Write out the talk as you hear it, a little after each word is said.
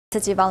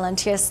Tzu-Chi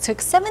volunteers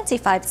took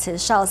 75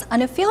 Tzu-Chis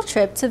on a field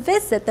trip to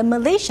visit the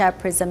Malaysia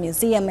Prison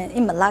Museum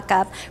in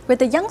Malacca, where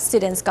the young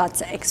students got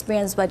to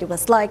experience what it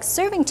was like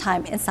serving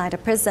time inside a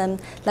prison.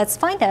 Let's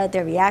find out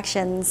their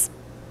reactions.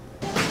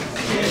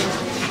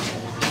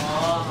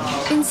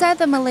 Inside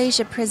the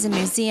Malaysia Prison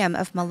Museum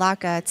of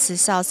Malacca,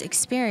 Tzu-Chis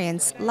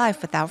experienced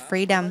life without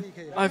freedom.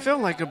 I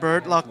felt like a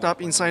bird locked up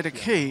inside a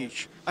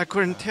cage. I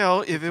couldn't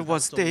tell if it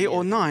was day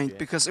or night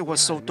because it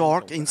was so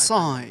dark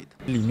inside.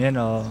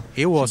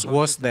 It was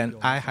worse than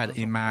I had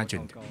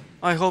imagined.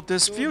 I hope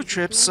this field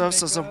trip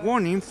serves as a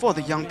warning for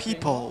the young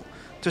people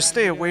to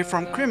stay away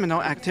from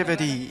criminal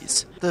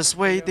activities. This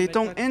way they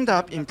don't end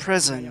up in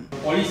prison.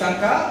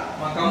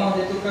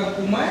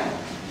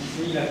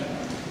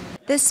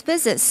 This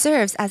visit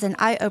serves as an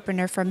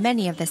eye-opener for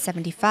many of the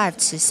 75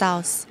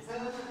 Tzu-Chis.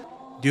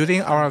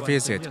 During our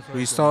visit,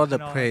 we saw the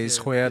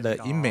place where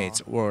the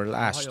inmates were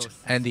lashed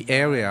and the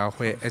area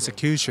where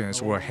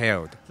executions were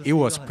held. It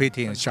was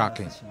pretty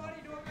shocking.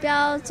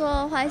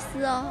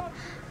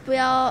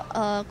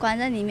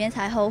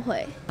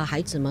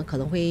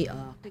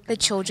 The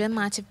children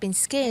might have been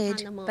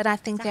scared, but I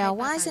think they are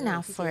wise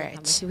enough for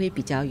it.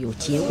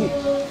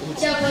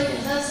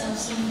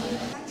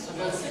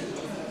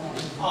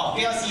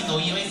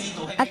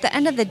 At the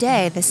end of the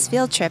day, this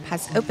field trip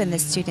has opened the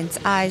students'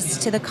 eyes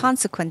to the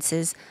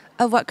consequences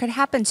of what could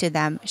happen to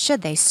them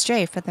should they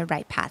stray from the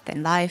right path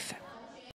in life.